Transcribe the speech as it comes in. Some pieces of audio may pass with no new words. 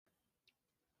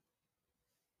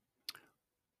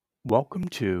Welcome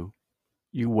to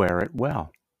You Wear It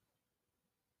Well.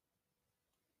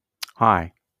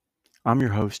 Hi, I'm your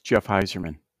host, Jeff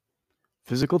Heiserman,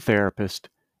 physical therapist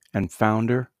and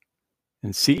founder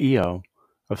and CEO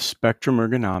of Spectrum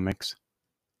Ergonomics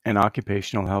and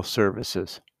Occupational Health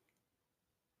Services.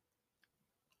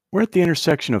 We're at the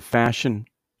intersection of fashion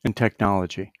and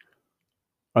technology,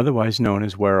 otherwise known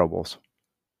as wearables.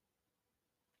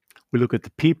 We look at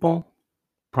the people,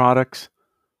 products,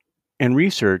 and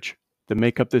research that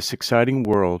make up this exciting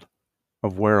world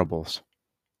of wearables.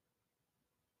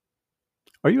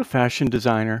 Are you a fashion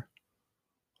designer,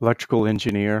 electrical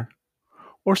engineer,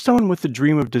 or someone with the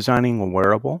dream of designing a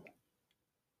wearable?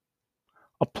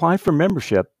 Apply for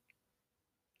membership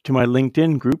to my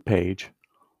LinkedIn group page,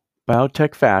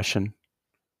 Biotech Fashion,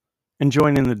 and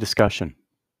join in the discussion.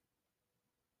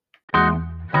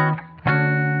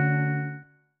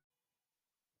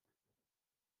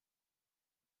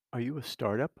 Are you a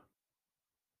startup?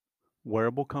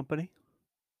 Wearable company?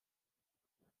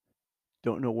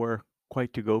 Don't know where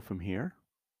quite to go from here?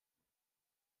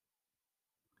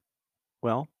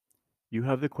 Well, you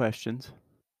have the questions,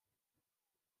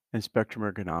 and Spectrum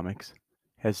Ergonomics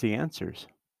has the answers.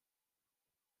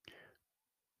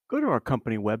 Go to our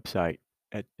company website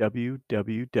at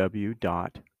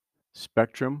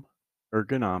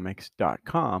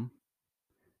www.spectrumergonomics.com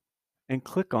and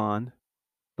click on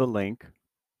the link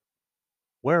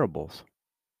Wearables.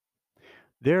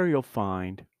 There you'll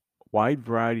find a wide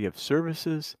variety of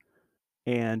services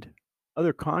and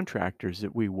other contractors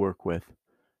that we work with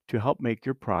to help make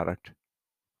your product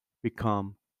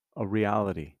become a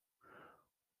reality.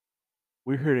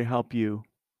 We're here to help you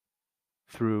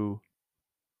through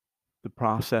the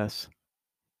process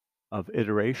of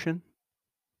iteration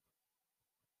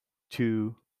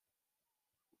to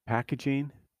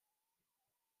packaging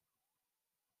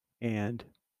and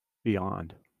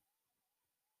beyond.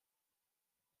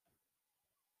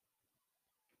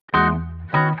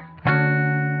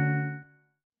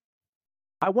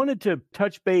 I wanted to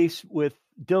touch base with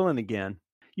Dylan again.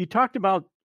 You talked about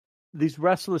these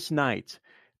restless nights.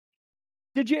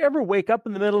 Did you ever wake up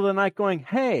in the middle of the night going,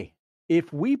 hey,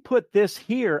 if we put this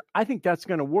here, I think that's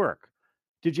going to work?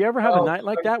 Did you ever have a night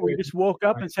like that where you just woke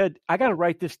up and said, I got to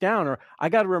write this down, or I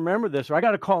got to remember this, or I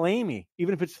got to call Amy,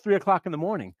 even if it's 3:00 in the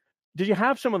morning? Did you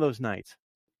have some of those nights?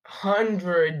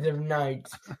 Hundreds of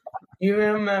nights. You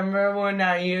remember when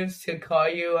I used to call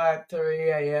you at 3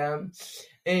 a.m.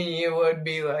 and you would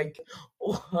be like,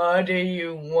 what do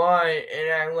you want?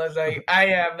 And I was like, I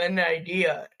have an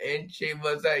idea. And she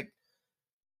was like,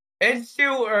 it's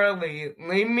too early.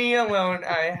 Leave me alone.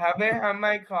 I haven't had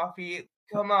my coffee.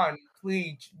 Come on,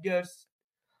 please, just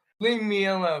leave me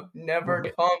alone. Never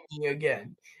call me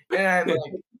again. And I'm like,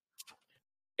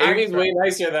 Amy's way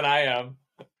nicer than I am.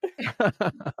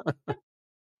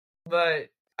 But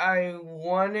I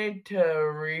wanted to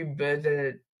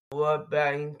revisit what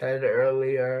Bang said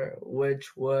earlier,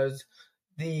 which was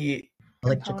the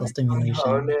electrical stimulation.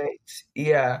 components.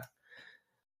 Yeah.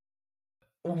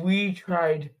 We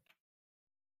tried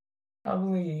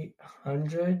probably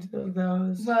hundreds of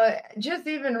those. Well, just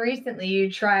even recently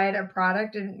you tried a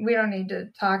product, and we don't need to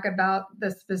talk about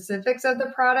the specifics of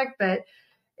the product, but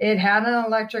it had an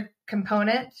electric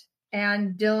component,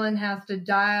 and Dylan has to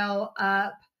dial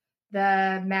up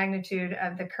the magnitude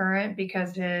of the current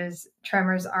because his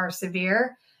tremors are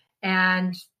severe.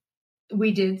 And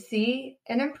we did see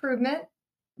an improvement,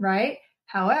 right?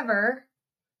 However,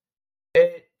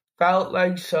 it felt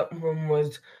like someone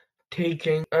was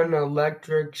taking an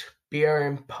electric spear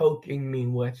and poking me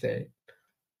with it.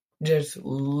 Just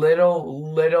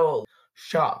little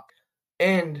shock.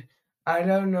 And I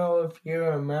don't know if you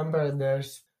remember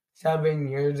this 7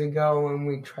 years ago when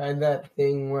we tried that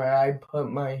thing where I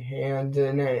put my hands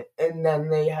in it and then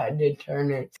they had to turn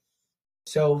it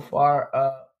so far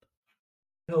up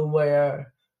to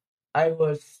where I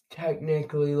was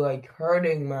technically like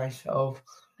hurting myself.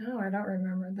 No, I don't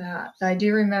remember that. I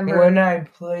do remember when I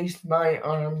placed my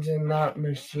arms in that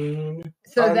machine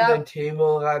on the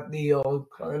table at the old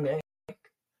clinic.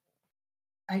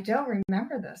 I don't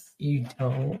remember this. You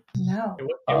don't? No. It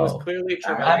was clearly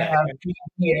traumatic. I have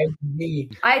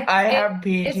PTSD. I have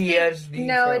PTSD.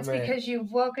 No, it's because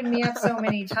you've woken me up so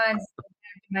many times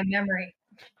in my memory.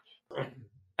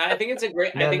 I think it's a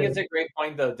great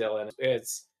point though, Dylan.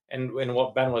 And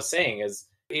what Ben was saying is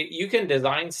you can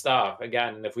design stuff.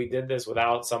 Again, if we did this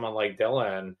without someone like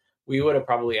Dylan, we would have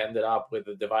probably ended up with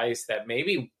a device that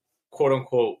maybe quote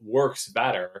unquote works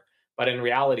better, but in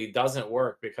reality doesn't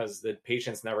work because the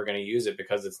patient's never going to use it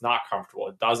because it's not comfortable.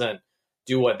 It doesn't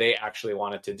do what they actually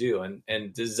want it to do.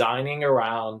 And designing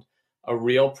around a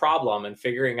real problem and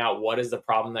figuring out what is the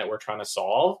problem that we're trying to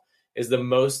solve is the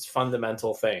most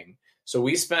fundamental thing. So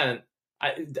we spent,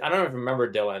 I don't even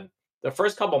remember, Dylan, the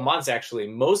first couple months, actually,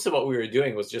 most of what we were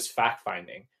doing was just fact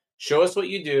finding. Show us what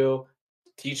you do,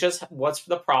 teach us what's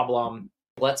the problem.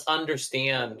 Let's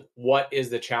understand what is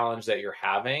the challenge that you're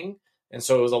having. And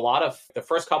so it was a lot of, the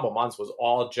first couple months was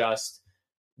all just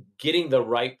getting the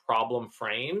right problem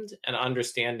framed and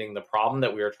understanding the problem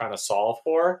that we were trying to solve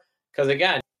for. Because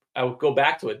again, I would go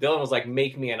back to it. Dylan was like,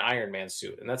 make me an Iron Man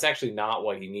suit. And that's actually not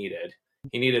what he needed.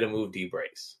 He needed a move D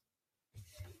brace.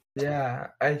 Yeah,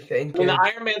 I think the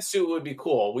Iron Man suit would be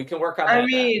cool. We can work on that.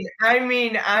 I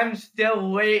mean, I'm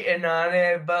still waiting on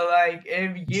it, but like,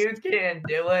 if you can't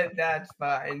do it, that's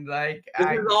fine. Like, this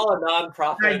is all a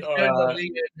nonprofit. I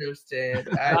totally understand.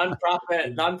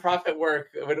 Nonprofit work.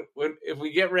 If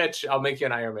we get rich, I'll make you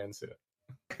an Iron Man suit.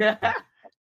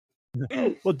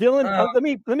 Well, Dylan,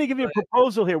 let me give you a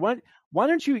proposal here. Why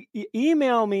don't you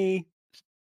email me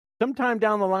sometime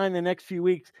down the line in the next few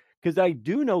weeks? Because I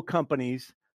do know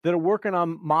companies that are working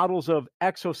on models of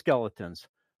exoskeletons.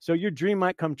 So your dream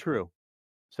might come true.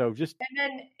 So just. And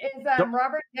then is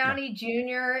Robert Downey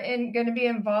Jr. going to be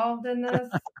involved in this?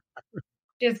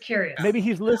 Just curious. Maybe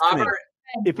he's listening.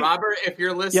 Robert, if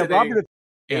you're listening,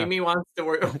 Amy wants to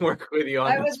work with you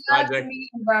on this project.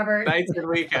 Robert. Nights and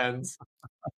weekends.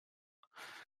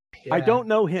 Yeah. I don't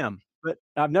know him, but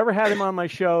I've never had him on my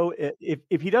show.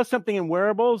 If he does something in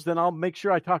wearables, then I'll make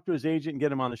sure I talk to his agent and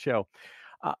get him on the show.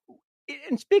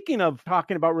 And speaking of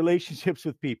talking about relationships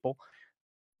with people,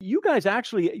 you guys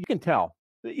actually, you can tell,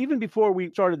 even before we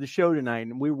started the show tonight,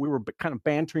 and we were kind of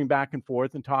bantering back and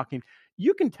forth and talking,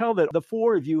 you can tell that the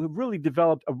four of you have really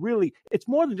developed it's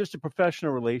more than just a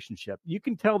professional relationship. You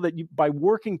can tell that by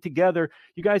working together,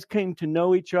 you guys came to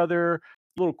know each other,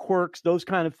 little quirks, those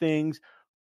kind of things.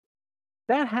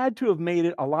 That had to have made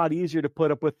it a lot easier to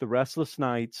put up with the restless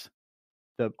nights,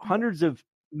 the hundreds of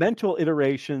mental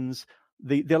iterations,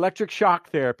 the electric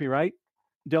shock therapy, right,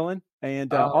 Dylan?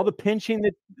 And all the pinching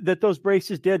that those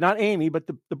braces did, not Amy, but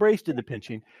the brace did the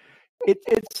pinching.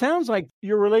 It sounds like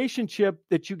your relationship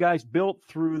that you guys built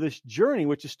through this journey,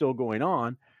 which is still going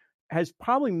on, has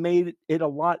probably made it a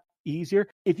lot easier.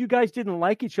 If you guys didn't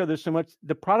like each other so much,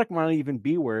 the product might not even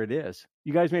be where it is.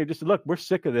 You guys may have just said, look, we're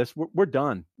sick of this. We're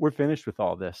done. We're finished with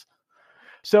all this.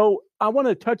 So I want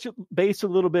to touch base a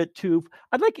little bit too.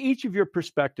 I'd like each of your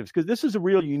perspectives, because this is a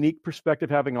real unique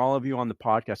perspective having all of you on the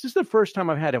podcast. This is the first time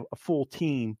I've had a full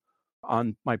team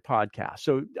on my podcast.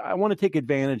 So I want to take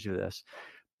advantage of this.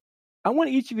 I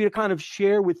want each of you to kind of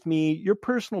share with me your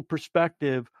personal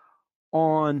perspective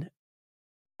on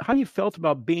how you felt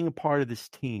about being a part of this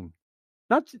team.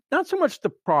 Not so much the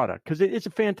product, because it's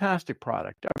a fantastic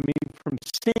product. I mean, from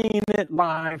seeing it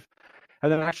live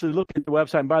and then actually looking at the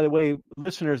website. And by the way,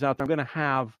 listeners out there, I'm going to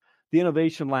have the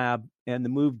Innovation Lab and the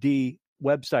Move D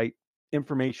website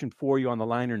information for you on the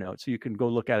liner notes, so you can go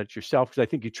look at it yourself, because I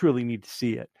think you truly need to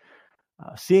see it.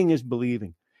 Seeing is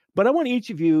believing. But I want each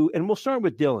of you, and we'll start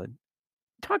with Dylan,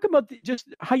 talk about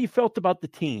just how you felt about the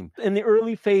team in the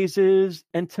early phases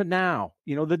and to now,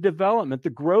 the development, the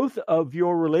growth of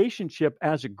your relationship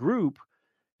as a group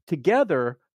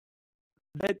together.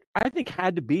 That I think it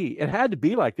had to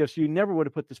be like this. You never would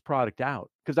have put this product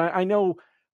out, because I know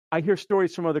I hear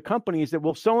stories from other companies that,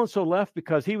 well, so-and-so left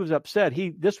because he was upset.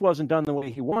 This wasn't done the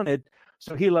way he wanted,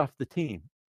 so he left the team.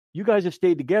 You guys have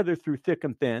stayed together through thick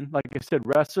and thin. Like I said,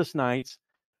 restless nights,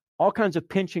 all kinds of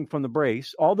pinching from the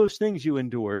brace, all those things you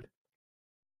endured.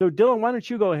 So Dylan, why don't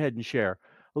you go ahead and share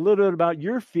a little bit about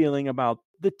your feeling about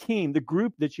the team, the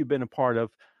group that you've been a part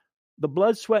of, the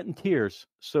blood, sweat, and tears,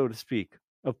 so to speak,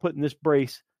 of putting this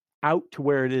brace out to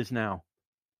where it is now.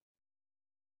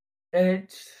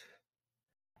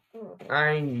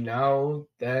 I know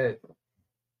that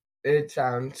it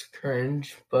sounds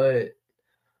cringe, but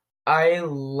I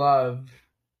love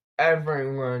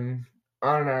everyone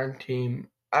on our team.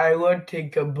 I would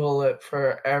take a bullet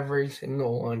for every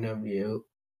single one of you.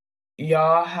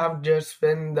 Y'all have just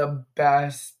been the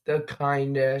best, the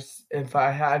kindest. If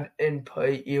I had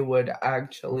input, you would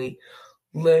actually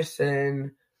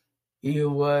listen. You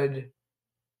would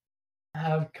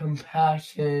have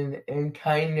compassion and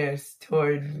kindness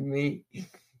towards me,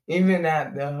 even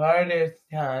at the hardest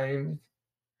times.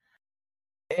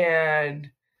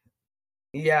 And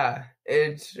yeah,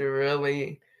 it's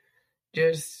really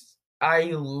just,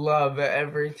 I love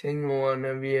every single one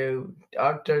of you.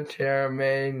 Dr.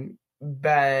 Chairman,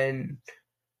 Ben,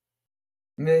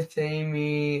 Miss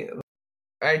Amy.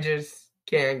 I just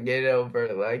can't get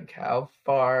over like how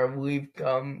far we've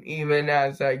come, even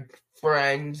as like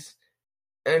friends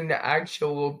and the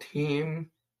actual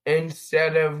team.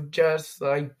 instead of just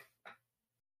like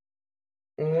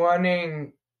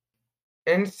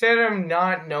instead of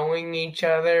not knowing each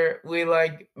other, we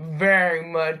like very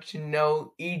much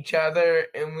know each other,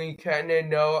 and we kind of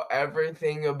know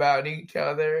everything about each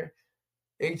other,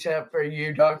 except for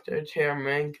you, Dr.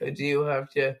 Chairman, because you have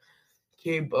to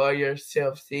keep all your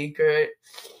stuff secret.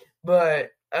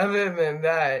 But other than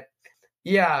that,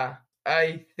 yeah,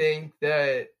 I think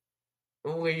that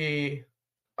we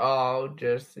all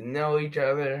just know each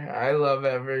other. I love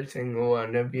every single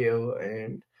one of you,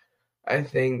 and I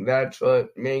think that's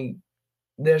what made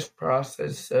this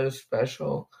process so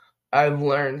special. I've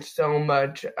learned so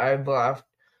much. I've laughed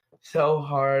so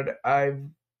hard. I've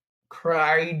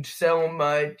cried so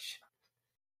much.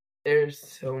 There's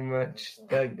so much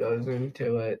that goes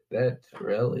into it that's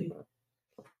really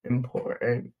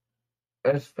important,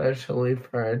 especially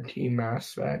for our team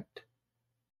aspect.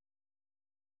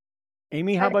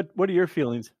 Amy, what are your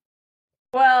feelings?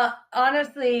 Well,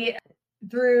 honestly,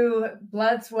 through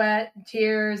blood, sweat,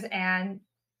 tears, and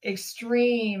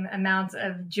extreme amounts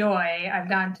of joy, I've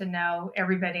gotten to know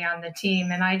everybody on the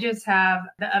team, and I just have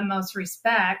the utmost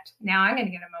respect. Now I'm going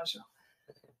to get emotional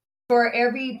for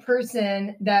every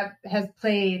person that has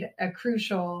played a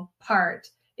crucial part.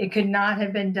 It could not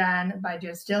have been done by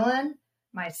just Dylan,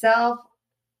 myself,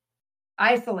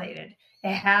 isolated.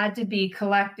 It had to be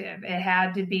collective. It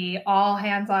had to be all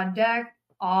hands on deck,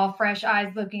 all fresh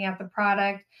eyes looking at the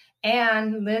product,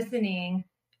 and listening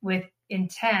with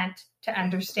intent to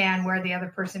understand where the other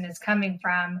person is coming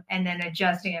from and then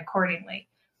adjusting accordingly.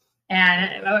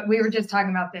 And we were just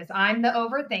talking about this. I'm the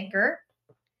overthinker,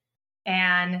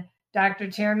 and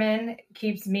Dr. Chairman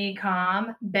keeps me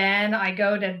calm. Ben, I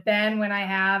go to Ben when I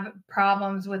have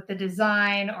problems with the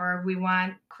design or we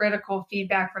want critical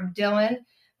feedback from Dylan.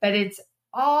 But it's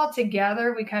all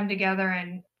together. We come together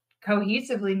and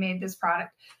cohesively made this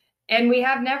product. And we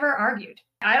have never argued.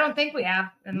 I don't think we have,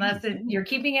 unless you're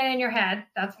keeping it in your head.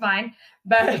 That's fine.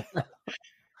 But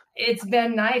it's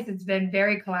been nice. It's been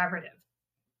very collaborative.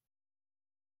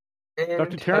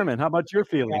 Dr. Terriman, how about your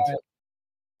feelings?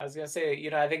 I was going to say,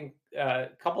 I think a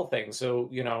couple things. So,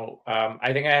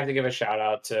 I think I have to give a shout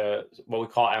out to what we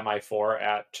call MI4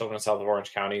 at Children's Health of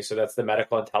Orange County. So that's the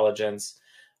medical intelligence,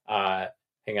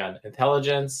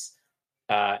 intelligence,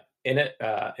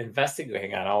 investigate.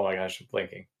 Hang on. Oh my gosh, I'm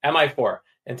blinking. MI4,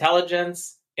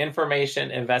 Intelligence,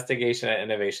 Information, Investigation, and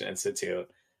Innovation Institute.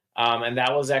 And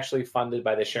that was actually funded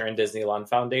by the Sharon Disney Lund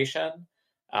Foundation.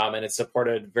 And it's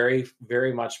supported very,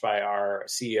 very much by our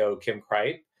CEO, Kim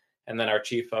Kripe, and then our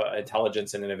Chief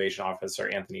Intelligence and Innovation Officer,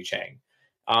 Anthony Chang.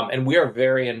 And we are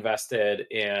very invested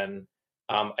in,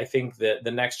 I think,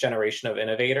 the next generation of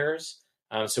innovators.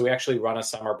 So we actually run a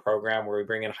summer program where we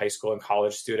bring in high school and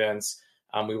college students.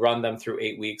 We run them through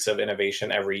 8 weeks of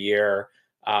innovation every year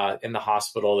in the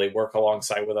hospital. They work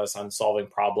alongside with us on solving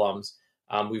problems.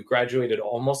 We've graduated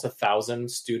almost 1,000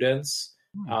 students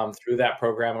through that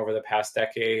program over the past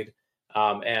decade.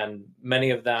 And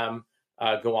many of them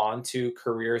go on to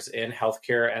careers in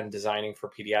healthcare and designing for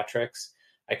pediatrics.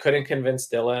 I couldn't convince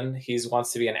Dylan. He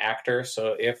wants to be an actor.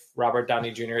 So if Robert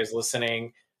Downey Jr. is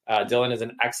listening, Dylan is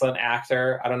an excellent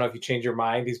actor. I don't know if you change your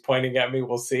mind. He's pointing at me.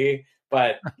 We'll see.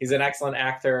 But he's an excellent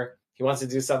actor. He wants to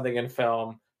do something in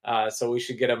film. So we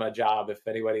should get him a job if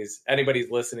anybody's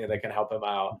listening that can help him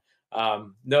out.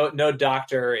 No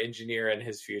doctor or engineer in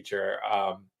his future.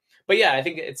 But yeah, I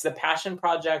think it's the passion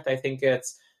project. I think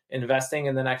it's investing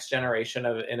in the next generation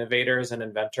of innovators and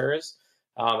inventors.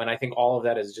 And I think all of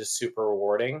that is just super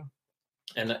rewarding.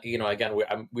 And, again,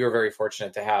 we were very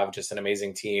fortunate to have just an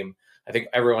amazing team. I think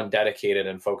everyone dedicated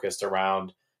and focused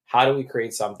around how do we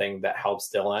create something that helps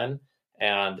Dylan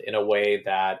and in a way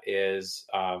that is,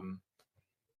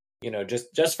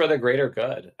 just for the greater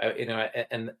good,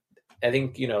 and I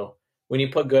think, when you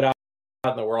put good out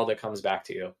in the world, it comes back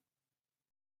to you.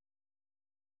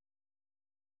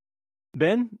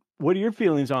 Ben, what are your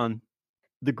feelings on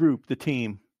the group, the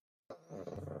team?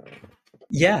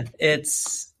 Yeah,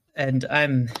 and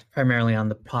I'm primarily on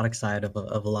the product side of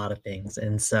a lot of things.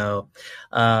 And so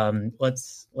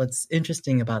what's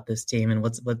interesting about this team and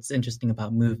what's interesting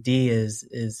about MoveD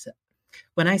is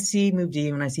when I see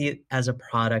MoveD, when I see it as a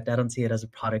product, I don't see it as a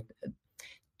product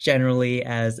generally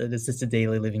as an assisted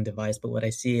daily living device, but what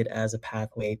I see it as a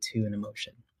pathway to an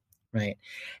emotion, right?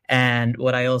 And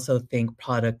what I also think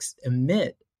products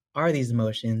emit are these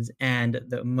emotions and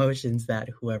the emotions that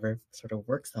whoever sort of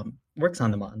works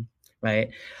on them on, right?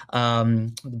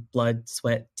 Blood,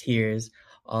 sweat, tears,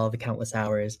 all the countless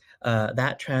hours,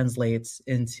 that translates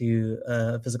into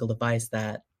a physical device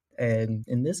that, and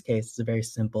in this case, is a very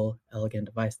simple, elegant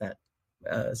device that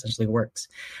essentially works.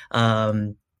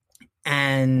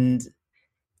 And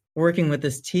working with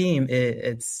this team,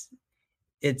 it's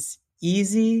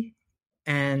easy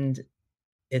and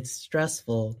it's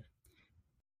stressful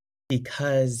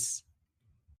because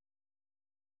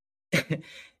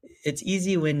it's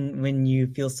easy when you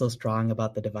feel so strong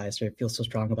about the device or feel so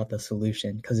strong about the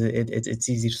solution, because it's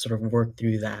easy to sort of work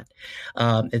through that.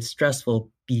 It's stressful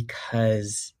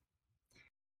because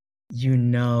you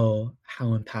know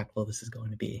how impactful this is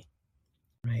going to be,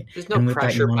 right? There's no And with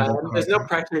that, you pressure, want to Ben. work hard. There's no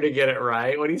pressure to get it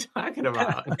right. What are you talking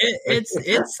about? It's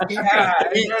Yeah, I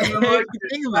don't know what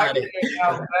think you're about talking it.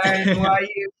 about, Ben. Why are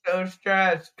you so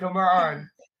stressed? Come on.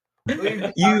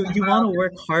 You want to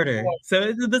work harder.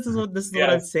 So this is what I'm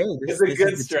Yes, saying. it's a This is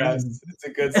good the stress. team. It's a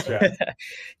good stress.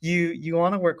 You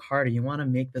want to work harder. You want to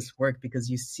make this work because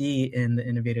you see in the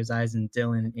innovators' eyes, and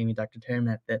Dylan and Amy, Dr.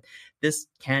 Termet, that this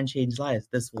can change lives.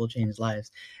 This will change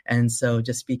lives. And so,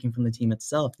 just speaking from the team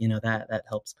itself, that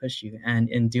helps push you, and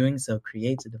in doing so,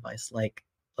 creates a device like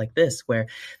this, where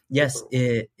yes,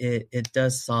 it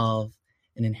does solve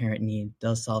an inherent need,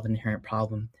 does solve an inherent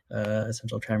problem,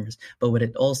 essential tremors. But what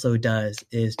it also does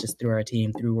is, just through our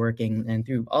team, through working, and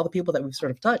through all the people that we've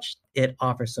sort of touched, it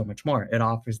offers so much more. It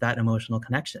offers that emotional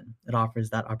connection. It offers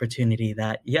that opportunity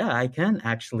that, yeah, I can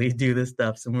actually do this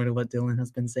stuff, similar to what Dylan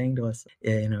has been saying to us.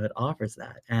 It offers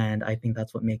that. And I think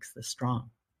that's what makes this strong.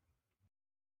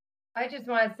 I just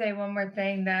want to say one more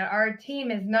thing, that our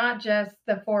team is not just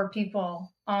the 4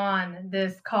 people on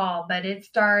this call, but it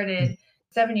started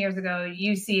 7 years ago.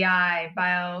 UCI,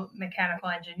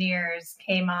 biomechanical engineers,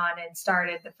 came on and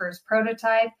started the first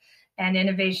prototype, and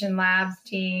Innovation Labs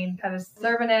team, Pettis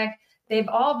Servanek, they've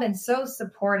all been so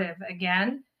supportive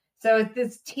again. So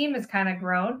this team has kind of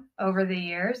grown over the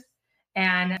years,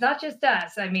 and it's not just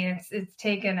us. I mean, it's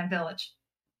taken a village.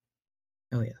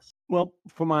 Oh, yes. Well,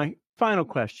 for my final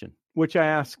question, which I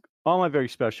ask all my very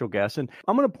special guests, and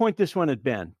I'm going to point this one at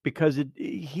Ben, because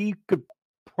he could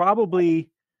probably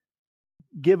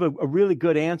give a really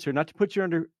good answer, not to put you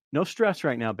under no stress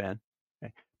right now, Ben.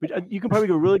 Okay. But you can probably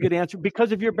give a really good answer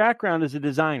because of your background as a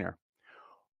designer.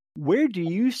 Where do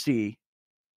you see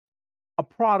a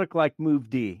product like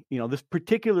MoveD, this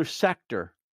particular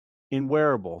sector in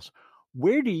wearables?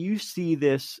 Where do you see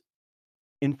this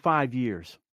in 5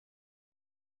 years?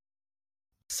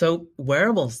 So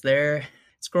wearables,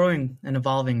 it's growing and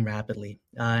evolving rapidly.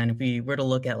 And if we were to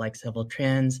look at like several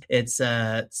trends, it's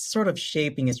sort of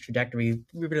shaping its trajectory. If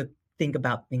we were to think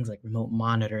about things like remote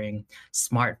monitoring,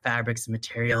 smart fabrics and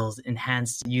materials,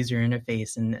 enhanced user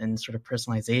interface, and sort of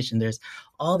personalization. There's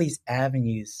all these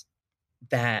avenues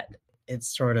that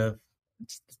it's sort of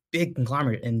just this big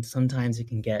conglomerate, and sometimes it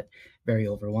can get very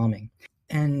overwhelming.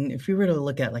 And if we were to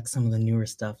look at like some of the newer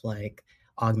stuff like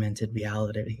augmented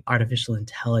reality, artificial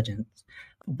intelligence,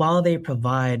 while they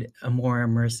provide a more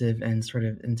immersive and sort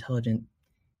of intelligent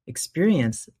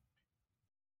experience,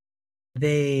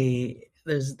 there's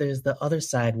the other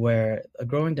side, where a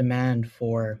growing demand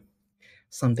for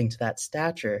something to that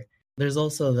stature. There's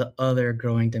also the other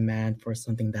growing demand for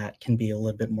something that can be a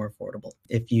little bit more affordable.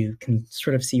 If you can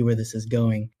sort of see where this is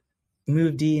going,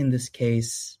 MoveD in this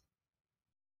case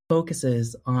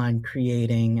focuses on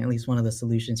creating, at least one of the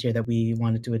solutions here that we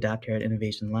wanted to adapt here at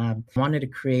Innovation Lab, wanted to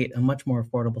create a much more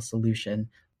affordable solution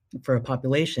for a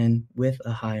population with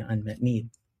a high unmet need.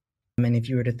 And if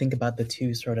you were to think about the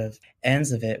two sort of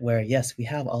ends of it, where yes, we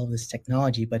have all of this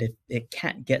technology, but if it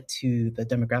can't get to the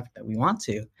demographic that we want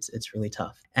to, it's really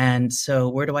tough. And so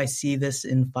where do I see this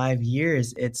in 5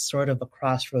 years? It's sort of a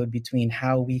crossroad between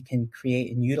how we can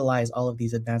create and utilize all of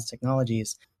these advanced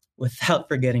technologies without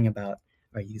forgetting about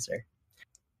our user.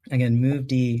 Again,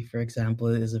 MoveD, for example,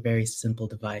 is a very simple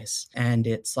device, and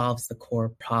it solves the core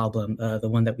problem, the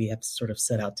one that we have sort of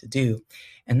set out to do,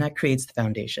 and that creates the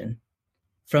foundation.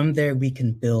 From there, we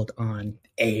can build on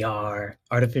AR,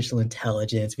 artificial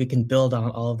intelligence. We can build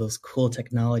on all of those cool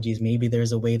technologies. Maybe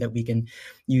there's a way that we can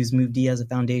use MoveD as a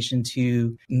foundation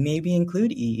to maybe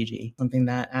include EEG, something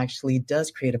that actually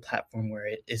does create a platform where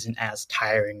it isn't as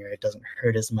tiring or it doesn't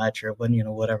hurt as much, or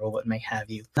what may have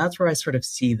you. That's where I sort of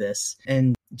see this.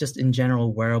 And just in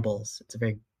general, wearables, it's a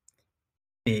very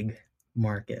big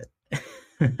market.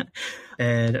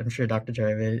 And I'm sure Dr.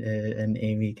 Jarvis and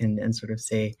Amy can sort of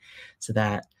say to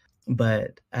that.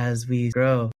 But as we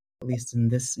grow, at least in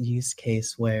this use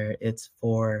case where it's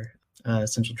for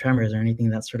essential tremors or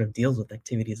anything that sort of deals with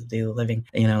activities of daily living,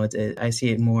 I see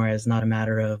it more as not a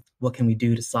matter of what can we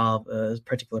do to solve a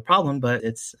particular problem, but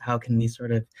it's how can we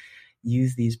sort of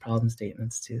use these problem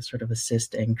statements to sort of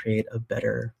assist and create a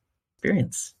better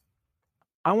experience.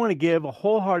 I want to give a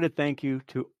wholehearted thank you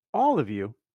to all of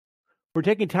you for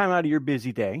taking time out of your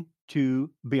busy day to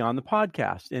be on the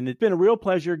podcast. And it's been a real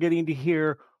pleasure getting to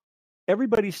hear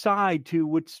everybody's side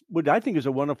to what I think is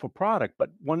a wonderful product, but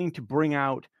wanting to bring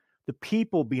out the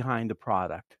people behind the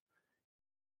product.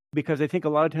 Because I think a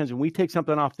lot of times when we take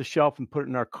something off the shelf and put it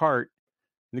in our cart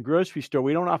in the grocery store,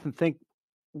 we don't often think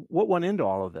what went into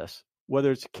all of this,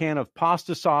 whether it's a can of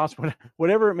pasta sauce,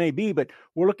 whatever it may be, but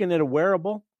we're looking at a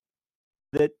wearable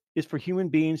that is for human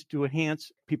beings to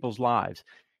enhance people's lives.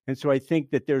 And so I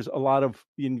think that there's a lot of,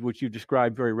 in which you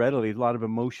described very readily, a lot of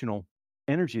emotional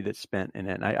energy that's spent in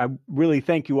it. And I really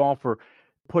thank you all for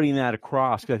putting that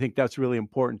across, because I think that's really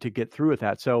important to get through with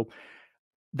that. So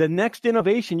the next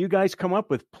innovation you guys come up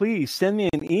with, please send me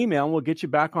an email and we'll get you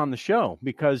back on the show,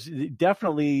 because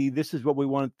definitely this is what we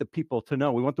want the people to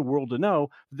know. We want the world to know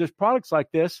that there's products like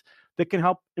this that can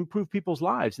help improve people's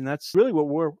lives. And that's really what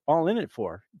we're all in it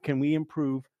for. Can we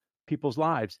improve people's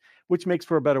lives, which makes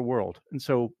for a better world? And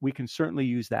so we can certainly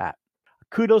use that.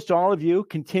 Kudos to all of you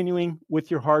continuing with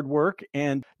your hard work.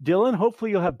 And Dylan,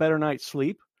 hopefully you'll have better night's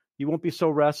sleep. You won't be so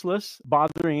restless,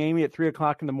 bothering Amy at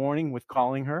 3:00 in the morning with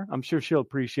calling her. I'm sure she'll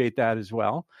appreciate that as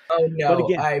well. Oh, no, But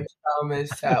again, I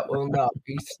promise that will not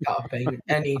be stopping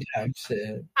anytime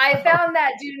soon. I found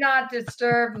that do not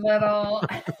disturb little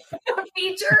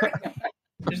feature.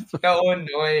 It's so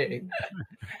annoying.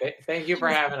 Thank you for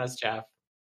having us, Jeff.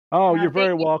 Oh, Yeah, you're very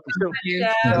thank you welcome. Thank you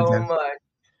Jeff. so much.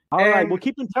 All right, And we'll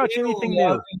keep in touch. we Anything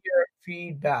love new? your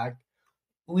feedback.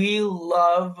 We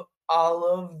love all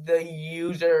of the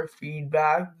user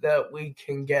feedback that we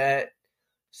can get.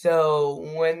 So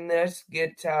when this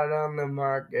gets out on the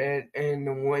market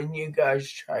and when you guys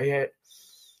try it,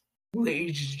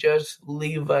 please just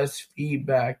leave us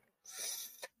feedback.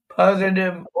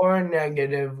 Positive or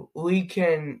negative, we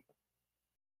can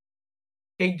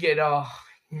take it all.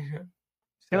 Can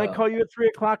I call you at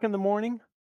 3:00 in the morning?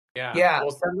 Yeah.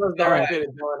 We'll send those directly to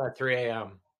Dylan at 3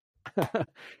 a.m.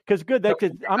 Because good,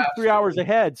 I'm 3 hours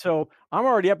ahead, so I'm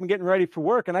already up and getting ready for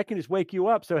work, and I can just wake you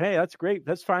up. So hey, that's great.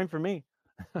 That's fine for me.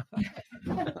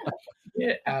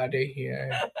 Get out of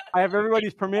here. I have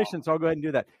everybody's permission, so I'll go ahead and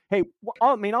do that. Hey,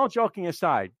 all joking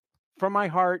aside, from my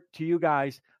heart to you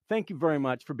guys, thank you very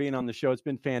much for being on the show. It's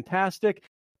been fantastic.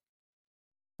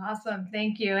 Awesome.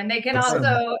 Thank you. And they can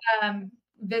also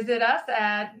visit us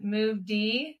at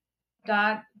moved.com,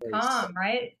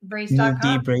 right? Brace.com.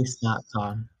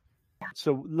 movedbrace.com.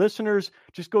 So listeners,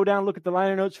 just go down, look at the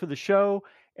liner notes for the show,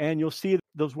 and you'll see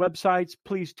those websites.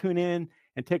 Please tune in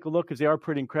and take a look, because they are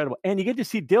pretty incredible. And you get to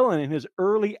see Dylan in his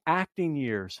early acting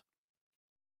years.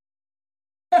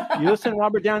 You listen,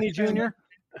 Robert Downey Jr.?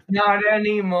 Not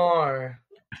anymore.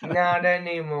 Not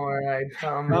anymore. I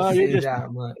promise you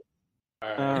that much.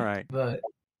 All right. But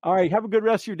all right. Have a good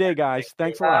rest of your day, guys.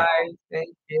 Thanks a lot. bye.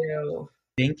 Thank you.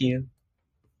 Thank you.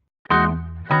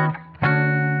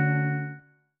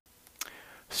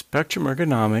 Spectrum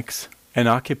Ergonomics and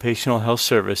Occupational Health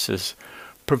Services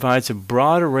provides a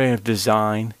broad array of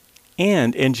design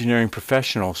and engineering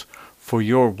professionals for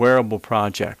your wearable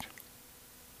project.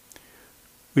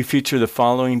 We feature the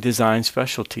following design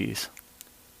specialties: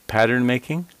 pattern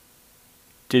making,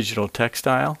 digital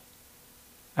textile,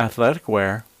 athletic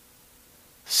wear,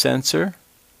 sensor,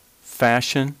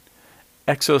 fashion,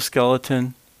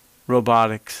 exoskeleton,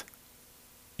 robotics,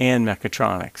 and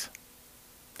mechatronics.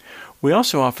 We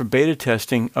also offer beta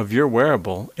testing of your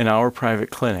wearable in our private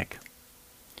clinic.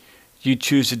 You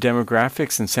choose the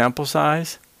demographics and sample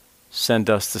size, send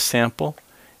us the sample,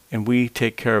 and we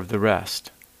take care of the rest.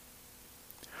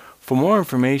 For more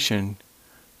information,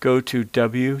 go to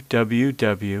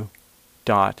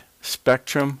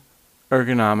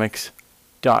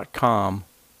www.spectrumergonomics.com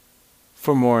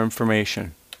for more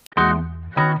information.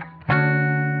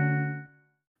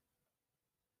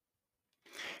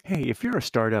 Hey, if you're a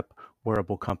startup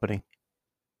wearable company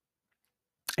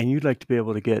and you'd like to be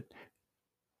able to get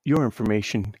your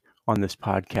information on this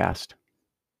podcast,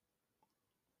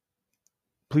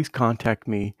 please contact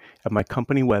me at my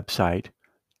company website,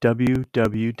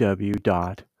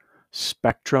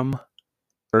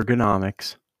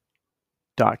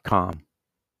 www.spectrumergonomics.com.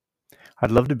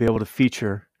 I'd love to be able to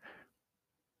feature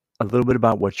a little bit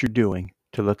about what you're doing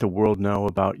to let the world know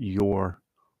about your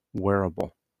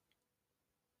wearable.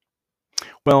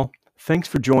 Well, thanks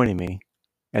for joining me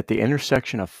at the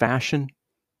intersection of fashion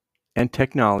and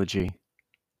technology,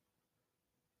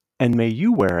 and may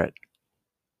you wear it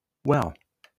well.